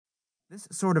This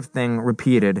sort of thing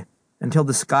repeated until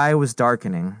the sky was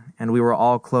darkening and we were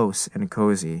all close and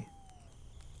cozy.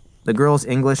 The girls'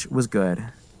 English was good,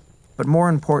 but more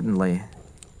importantly,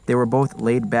 they were both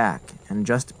laid back and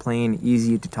just plain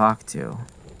easy to talk to.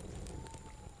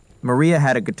 Maria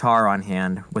had a guitar on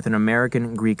hand with an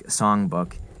American Greek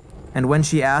songbook, and when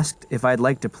she asked if I'd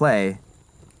like to play,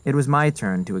 it was my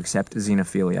turn to accept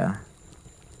xenophilia.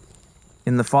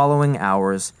 In the following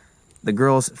hours, the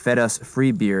girls fed us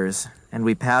free beers, and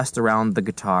we passed around the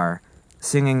guitar,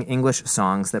 singing English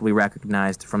songs that we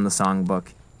recognized from the songbook,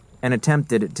 and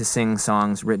attempted to sing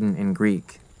songs written in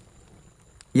Greek.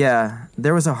 Yeah,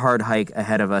 there was a hard hike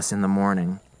ahead of us in the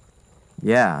morning.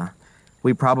 Yeah,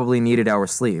 we probably needed our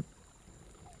sleep.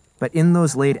 But in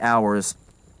those late hours,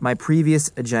 my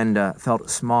previous agenda felt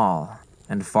small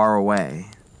and far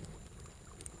away.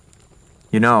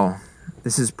 You know,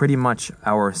 this is pretty much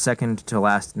our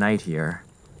second-to-last night here,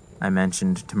 I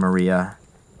mentioned to Maria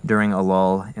during a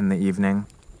lull in the evening.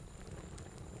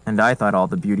 And I thought all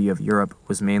the beauty of Europe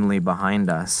was mainly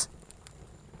behind us.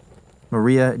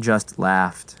 Maria just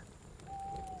laughed.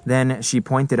 Then she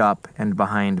pointed up and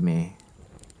behind me.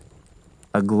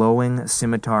 A glowing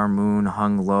scimitar moon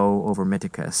hung low over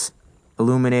Myticus,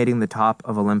 illuminating the top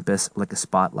of Olympus like a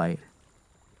spotlight.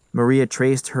 Maria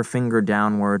traced her finger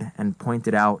downward and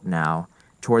pointed out now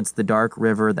towards the dark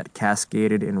river that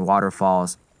cascaded in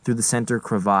waterfalls through the center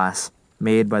crevasse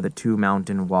made by the two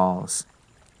mountain walls.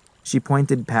 She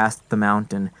pointed past the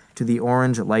mountain to the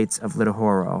orange lights of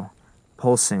Lidahoro,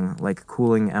 pulsing like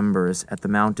cooling embers at the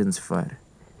mountain's foot,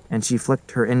 and she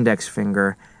flicked her index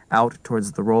finger out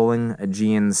towards the rolling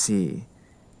Aegean Sea,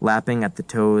 lapping at the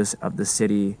toes of the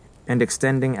city and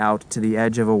extending out to the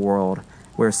edge of a world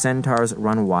where centaurs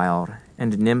run wild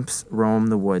and nymphs roam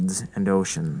the woods and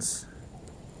oceans.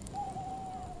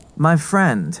 "My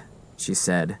friend," she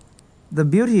said, "the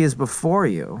beauty is before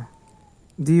you.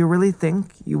 Do you really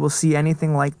think you will see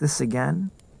anything like this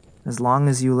again, as long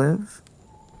as you live?"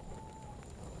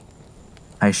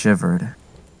 I shivered.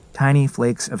 Tiny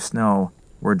flakes of snow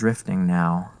were drifting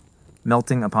now,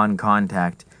 melting upon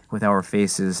contact with our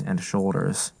faces and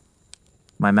shoulders.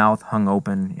 My mouth hung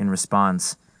open in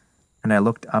response, and I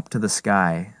looked up to the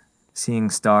sky,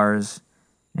 seeing stars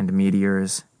and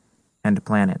meteors and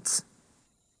planets.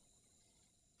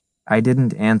 I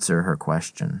didn't answer her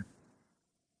question.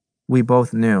 We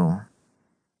both knew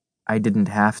I didn't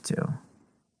have to.